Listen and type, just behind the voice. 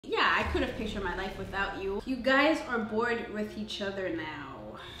I couldn't picture my life without you. You guys are bored with each other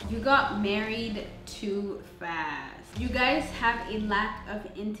now. You got married too fast. You guys have a lack of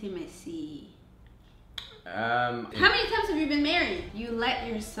intimacy. How many times have you been married? You let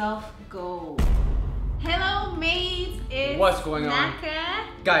yourself go. Hello mates, it's what's going Naka.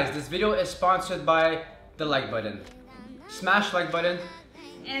 on? Guys, this video is sponsored by the like button. Smash like button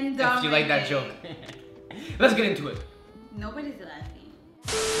And if you like that joke. Let's get into it. Nobody's laughing.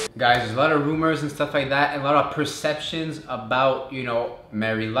 Guys, there's a lot of rumors and stuff like that, and a lot of perceptions about, you know,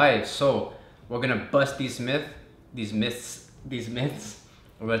 married life. So we're gonna bust these myths.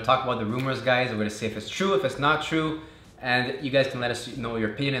 We're gonna talk about the rumors, guys. We're gonna say if it's true, if it's not true, and you guys can let us know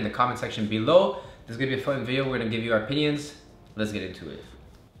your opinion in the comment section below. This is gonna be a fun video. We're gonna give you our opinions. Let's get into it.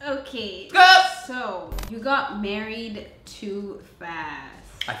 Okay, so you got married too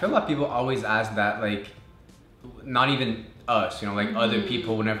fast. I feel like people always ask that, like, not even us, you know, like other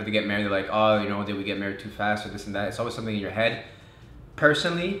people, whenever they get married, they're like, oh, you know, did we get married too fast or this and that. It's always something in your head.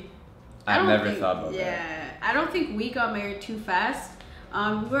 Personally, I've never thought about that. Yeah, I don't think we got married too fast.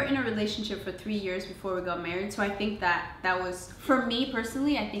 We were in a relationship for 3 years before we got married, so I think that was, for me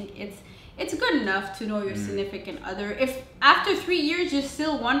personally, I think it's good enough to know your significant other. If after 3 years you're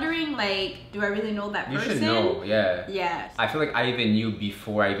still wondering, like, do I really know that person? You should know, yeah. Yes. I feel like I even knew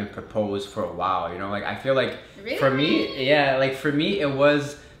before I even proposed for a while, you know? Like, I feel like, really? For me, yeah, like for me, it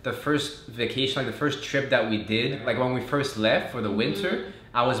was the first vacation, like the first trip that we did. Like when we first left for the winter,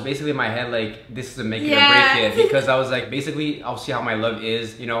 I was basically in my head like, this is a make it or break it, because I was like, basically, I'll see how my love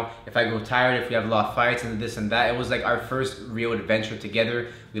is, you know, if I go tired, if we have a lot of fights and this and that. It was like our first real adventure together.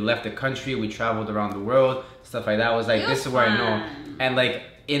 We left the country, we traveled around the world, stuff like that. I was like, this is where I know. And like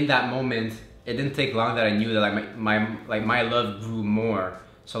in that moment, it didn't take long that I knew that like my love grew more.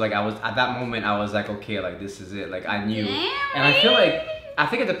 So like I was at that moment, I was like, okay, like this is it. Like I knew, and I feel like, I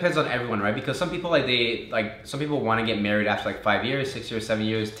think it depends on everyone, right? Because some people some people want to get married after like 5 years, 6 years, 7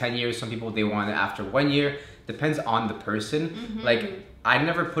 years, 10 years. Some people, they want it after 1 year. Depends on the person. Like I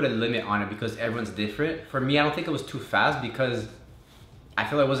never put a limit on it because everyone's different. For me, I don't think it was too fast because I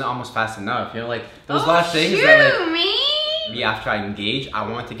feel like it wasn't almost fast enough. You know, like there was a lot of things that like me after I engaged, I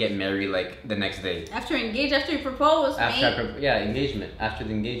wanted to get married like the next day. After engaged, after you propose, yeah, engagement. After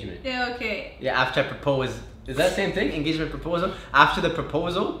the engagement. Yeah, okay. Yeah, after I proposed. Is that the same thing? Engagement, proposal? After the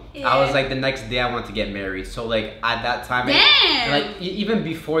proposal, I was like, the next day I want to get married. So like at that time, like even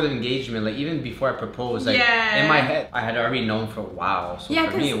before the engagement, like even before I proposed, like in my head, I had already known for a while. So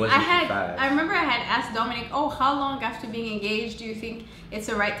for me, it wasn't too fast. I remember I had asked Dominic, oh, how long after being engaged do you think it's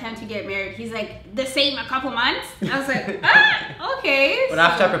the right time to get married? He's like, the same, a couple months. I was like, okay. But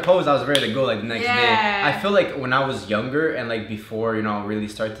after I proposed, I was ready to go like the next day. I feel like when I was younger and like before, you know, really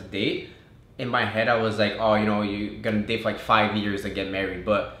start to date, in my head I was like, oh, you know, you're gonna date for like 5 years and get married.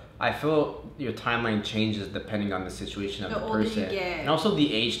 But I feel your timeline changes depending on the situation of the person. And also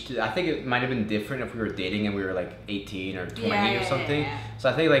the age too. I think it might have been different if we were dating and we were like 18 or 20 or something. So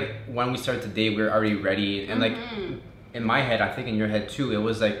I think like when we started to date, we were already ready. And like in my head, I think in your head too, it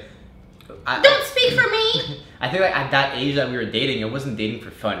was like, don't speak for me. I think like at that age that we were dating, it wasn't dating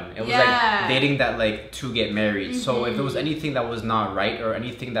for fun. It was like dating that like to get married. So if there was anything that was not right or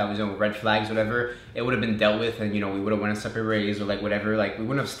anything that was, you know, red flags, whatever, it would have been dealt with, and you know, we would have went separate ways or like whatever. Like we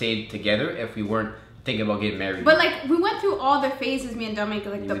wouldn't have stayed together if we weren't thinking about getting married. But like we went through all the phases, me and Dominic,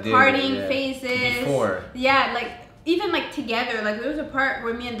 like the partying phases. Before. Yeah, like even like together, like there was a part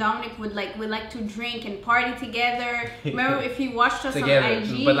where me and Dominic would like to drink and party together. Remember if you watched us together, on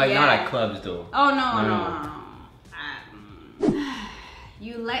IG? But like not at clubs though. Oh no.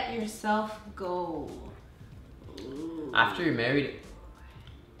 You let yourself go. Ooh. After you're married,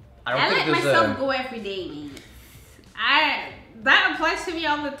 I let myself go every day, man. That applies to me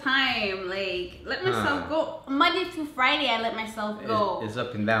all the time. Like, let myself go. Monday through Friday, I let myself go. It's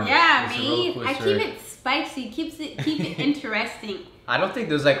up and down. Yeah, man. I keep it spicy. Keep it interesting. I don't think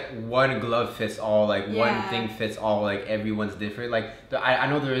there's like one glove fits all. Like one thing fits all. Like everyone's different. Like I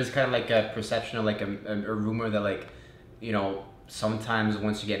know there is kind of like a perception of like a rumor that like, you know, sometimes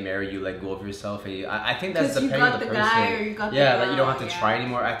once you get married, you let go of yourself. And I think that's depending on the person. Guy or you got the like you don't have to try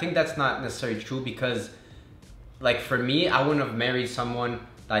anymore. I think that's not necessarily true because, like for me, I wouldn't have married someone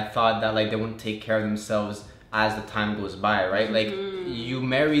that I thought that like they wouldn't take care of themselves as the time goes by, right? Like you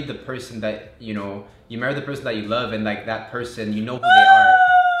married the person that you know, you married the person that you love, and like that person, you know who they are.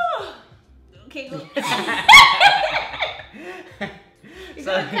 Okay, go. You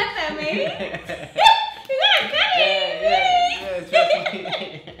gotta cut that, man. You gotta cut it.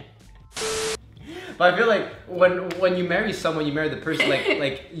 But I feel like when you marry someone, you marry the person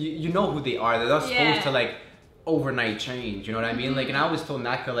like you know who they are. They're not supposed to like overnight change, you know what I mean? Like, and I always told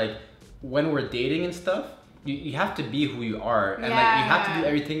Naka, like, when we're dating and stuff, you have to be who you are, and like you have to do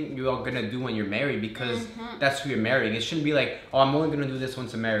everything you are gonna do when you're married, because that's who you're marrying. It shouldn't be like, oh, I'm only gonna do this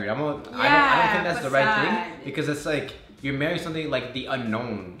once I'm married. I don't think that's the right thing, because it's like you're marrying something like the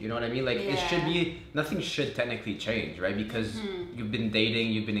unknown, you know what I mean? Like it should be, nothing should technically change, right? Because you've been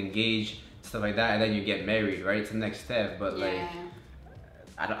dating, you've been engaged, stuff like that, and then you get married, right? It's the next step. But like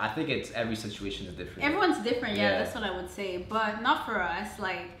I think it's, every situation is different. Everyone's different, that's what I would say, but not for us.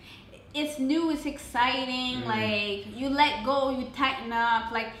 Like, it's new, it's exciting, like you let go, you tighten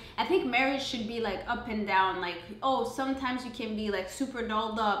up. Like, I think marriage should be like up and down. Like, oh, sometimes you can be like super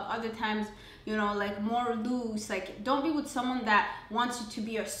dolled up, other times, you know, like more loose. Like, don't be with someone that wants you to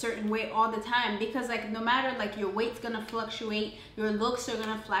be a certain way all the time, because like no matter, like your weight's gonna fluctuate, your looks are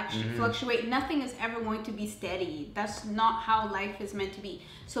gonna fluctuate, nothing is ever going to be steady. That's not how life is meant to be.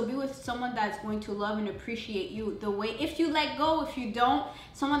 So be with someone that's going to love and appreciate you the way, if you let go, if you don't,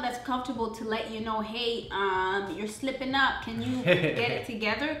 someone that's comfortable to let you know, hey, you're slipping up, can you get it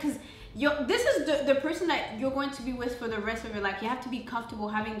together? Because this is the person that you're going to be with for the rest of your life. You have to be comfortable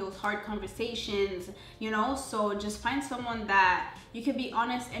having those hard conversations, you know? So just find someone that you can be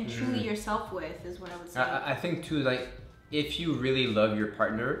honest and truly yourself with, is what I would say. I think too, like, if you really love your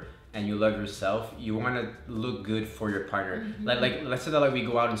partner and you love yourself, you want to look good for your partner. Like let's say that like we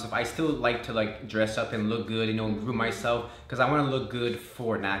go out and stuff, I still like to like dress up and look good, you know, groom myself, because I want to look good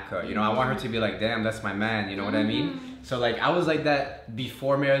for Naka, you know. I want her to be like, damn, that's my man, you know what I mean? So like I was like that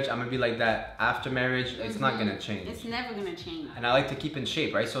before marriage, I'm gonna be like that after marriage. It's not gonna change. It's never gonna change. And I like to keep in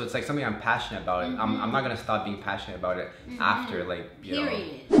shape, right? So it's like something I'm passionate about. I'm not gonna stop being passionate about it after, like, you know.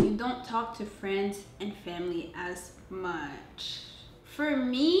 You don't talk to friends and family as much. For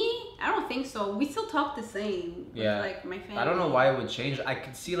me, I don't think so. We still talk the same with, like, my family. I don't know why it would change. I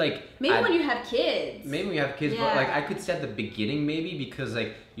could see, like... Maybe when you have kids. Maybe when you have kids, but, like, I could see at the beginning, maybe, because,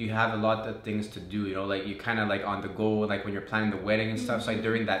 like, you have a lot of things to do, you know? Like, you kind of, like, on the go, like, when you're planning the wedding and stuff. So, like,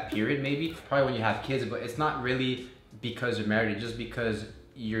 during that period, maybe. Probably when you have kids, but it's not really because you're married. It's just because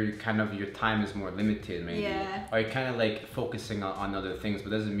you're kind of, your time is more limited, maybe. Or you're kind of, like, focusing on other things,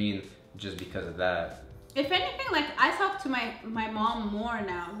 but doesn't mean just because of that. If anything, like, I talk to my mom more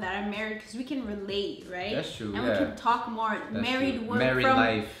now that I'm married, because we can relate, right? That's true. And we can talk more. Married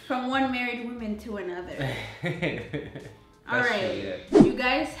women from one married woman to another. All right. True, you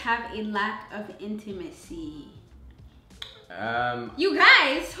guys have a lack of intimacy. You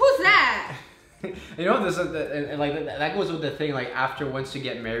guys, who's that? You know, this and like that goes with the thing. Like, after, once you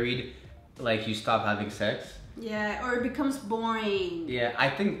get married, like, you stop having sex. Yeah, or it becomes boring. Yeah, I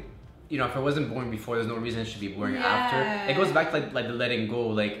think, you know, if it wasn't boring before, there's no reason it should be boring after. It goes back to like the letting go.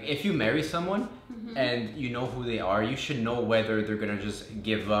 Like, if you marry someone and you know who they are, you should know whether they're gonna just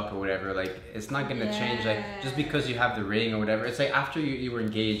give up or whatever. Like, it's not gonna change, like, just because you have the ring or whatever. It's like, after you were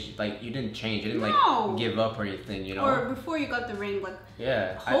engaged, like, you didn't change. You didn't like give up or anything, you know. Or before you got the ring,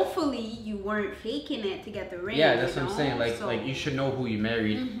 like, hopefully you weren't faking it to get the ring. Yeah, that's what I'm saying. Like, like, you should know who you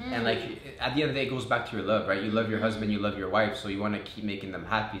married, and like, at the end of the day, it goes back to your love, right? You love your husband, you love your wife, so you want to keep making them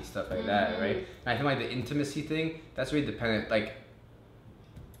happy and stuff like that, right? And I think like the intimacy thing, that's really dependent.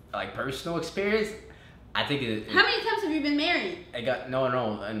 Like personal experience, I think How many times have you been married? I got no,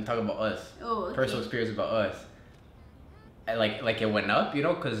 I'm talking about us. Oh, okay. Personal experience about us. And like it went up, you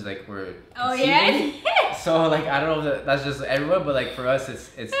know, because like we're so like, I don't know if that's just everyone, but like for us,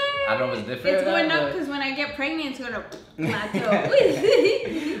 it's I don't know if it's different. It's going up because when I get pregnant, it's gonna plateau.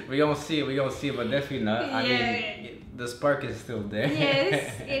 we gonna see, but definitely not. I mean, the spark is still there.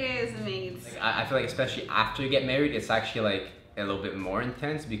 Yes, it is, mates. Like, I feel like especially after you get married, it's actually like a little bit more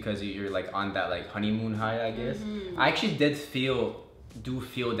intense, because you're like on that like honeymoon high, I guess. I actually do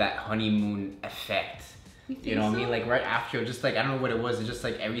feel that honeymoon effect. You know what I mean? Like, right after, just like, I don't know what it was. It's just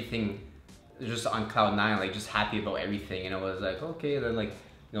like everything, just on cloud nine, like just happy about everything. And I was like, okay, then like,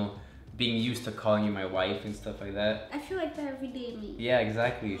 you know, being used to calling you my wife and stuff like that. I feel like that every day, me. Yeah,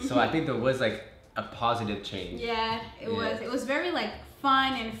 exactly. So I think there was like a positive change. Yeah, it was. It was very like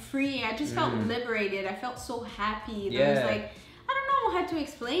fun and free. I just felt liberated. I felt so happy. There was like, I don't know how to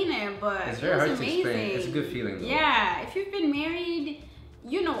explain it, but it's very hard to explain. It's a good feeling though. Yeah, if you've been married,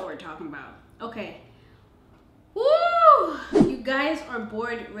 you know what we're talking about. Okay. Woo! You guys are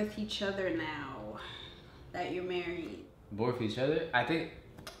bored with each other now that you're married. Bored with each other? I think,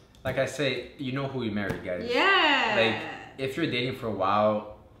 like I say, you know who you married, guys. Yeah. Like, if you're dating for a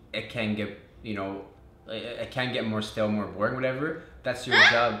while, it can get, you know, it can get more stale, more boring, whatever. That's your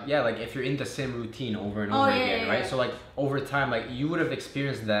job. Yeah, like if you're in the same routine over and over again, right? So like over time, like you would have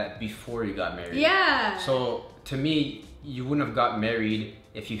experienced that before you got married. Yeah. So to me, you wouldn't have got married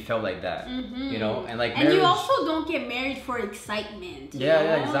if you felt like that, you know, and like and marriage, you also don't get married for excitement.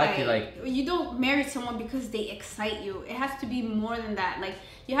 Yeah, exactly. Like you don't marry someone because they excite you. It has to be more than that. Like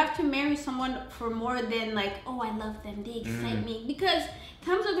you have to marry someone for more than like, oh, I love them, they excite me, because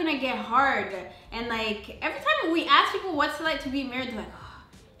times are gonna get hard, and like every time we ask people what's it like to be married, they're like, oh,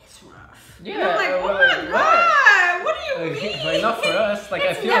 it's rough. yeah, and I'm like, oh like, my god, what do you like, mean? like not for us. Like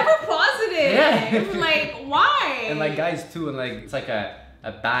It's I feel never like, positive. Yeah. Like why? and like guys too, and like it's like a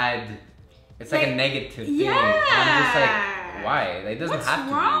bad, it's like a negative thing. Yeah. And I'm just like, why? Like, it doesn't What's have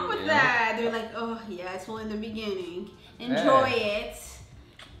to wrong be, with that? They're like, oh yeah, it's only the beginning. Enjoy it.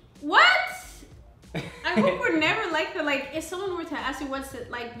 What? I hope we're never like that. Like, if someone were to ask you what's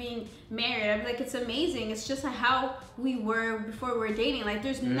it like being married, I'd be like, it's amazing. It's just how we were before we were dating. Like,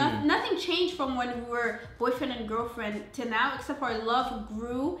 there's nothing changed from when we were boyfriend and girlfriend to now, except our love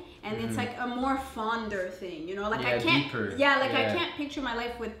grew, and it's like a more fonder thing, you know? Like, I can't, deeper. I can't picture my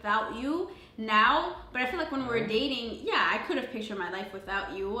life without you now, but I feel like when we were dating, I could have pictured my life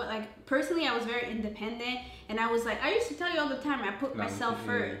without you. Like, personally, I was very independent, and I was like, I used to tell you all the time, I put myself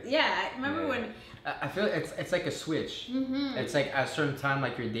first. I remember when I feel it's like a switch. It's like at a certain time,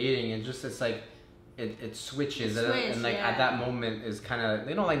 like you're dating, and just it's like it switches, and like at that moment is kind of,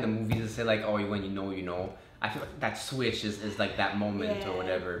 they don't like the movies that say like, oh, when you know. I feel like that switch is like that moment or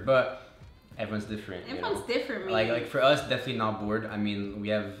whatever. But everyone's different. Everyone's different, man. Like for us, definitely not bored. I mean, we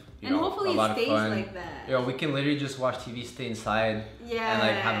have you know, hopefully a lot it stays of fun. like that. You know, we can literally just watch TV, stay inside, and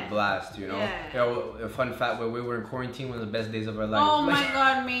like have a blast. You know, you know, a fun fact: when we were in quarantine, one of the best days of our life. Oh like, my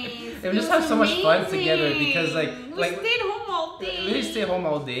god, man! We just have so much fun together because we stayed home all day. We stay home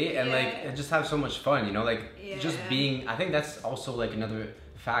all day and like just have so much fun. You know, like just being. I think that's also like another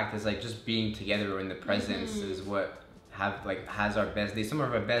fact is like just being together in the presence is what has our best days. Some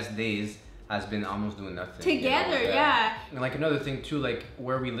of our best days has been almost doing nothing together, you know? And like another thing too, like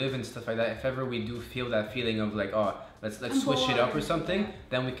where we live and stuff like that, if ever we do feel that feeling of like, oh, let's switch it up or something,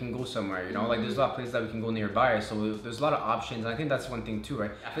 then we can go somewhere, you know. Like there's a lot of places that we can go nearby, so there's a lot of options. And I think that's one thing too,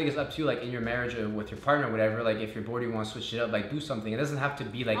 right? I think it's up to you, like in your marriage or with your partner or whatever, like if you're bored, you want to switch it up, like do something. It doesn't have to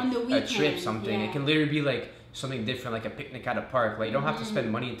be like a trip, something. It can literally be like something different, like a picnic at a park. Like you don't have to spend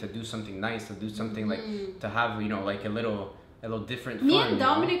money to do something nice, to do something like to have, you know, like a little different. Me and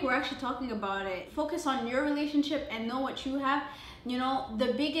Dominic were actually talking about it. Focus on your relationship and know what you have. You know,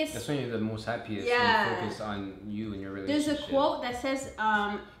 the biggest. That's when you're the most happiest. Yeah. Focus on you and your relationship. There's a quote that says,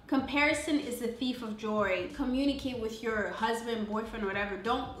 "Comparison is the thief of joy." Communicate with your husband, boyfriend, whatever.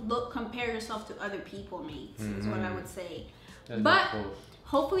 Don't compare yourself to other people, mates. Is what I would say. But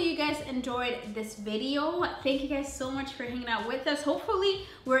hopefully you guys enjoyed this video. Thank you guys so much for hanging out with us. Hopefully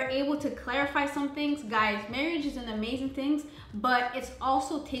we're able to clarify some things. Guys, marriage is an amazing thing, but it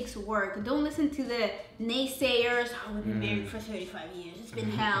also takes work. Don't listen to the naysayers. Oh, we've been married for 35 years. It's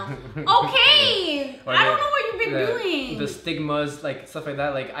been hell. Okay! I don't know what you've been doing. The stigmas, like stuff like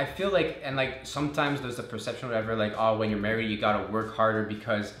that. Like I feel like, and like sometimes there's a perception or whatever, like, oh, when you're married, you gotta work harder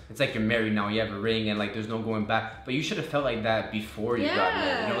because it's like you're married now, you have a ring and like there's no going back. But you should have felt like that before you got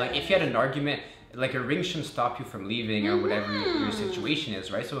married. You know, like if you had an argument, like a ring shouldn't stop you from leaving or whatever your situation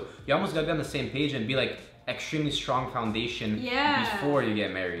is, right? So you almost gotta be on the same page and be like extremely strong foundation before you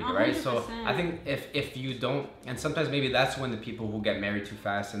get married, 100%. Right? So I think if you don't, and sometimes maybe that's when the people who get married too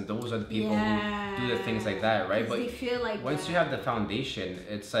fast, and those are the people who do the things like that, right? But they feel like once you have the foundation,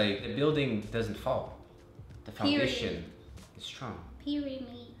 it's like the building doesn't fall. The foundation is strong. Period.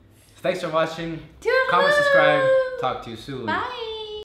 Thanks for watching. Toodaloo. Comment, subscribe. Talk to you soon. Bye.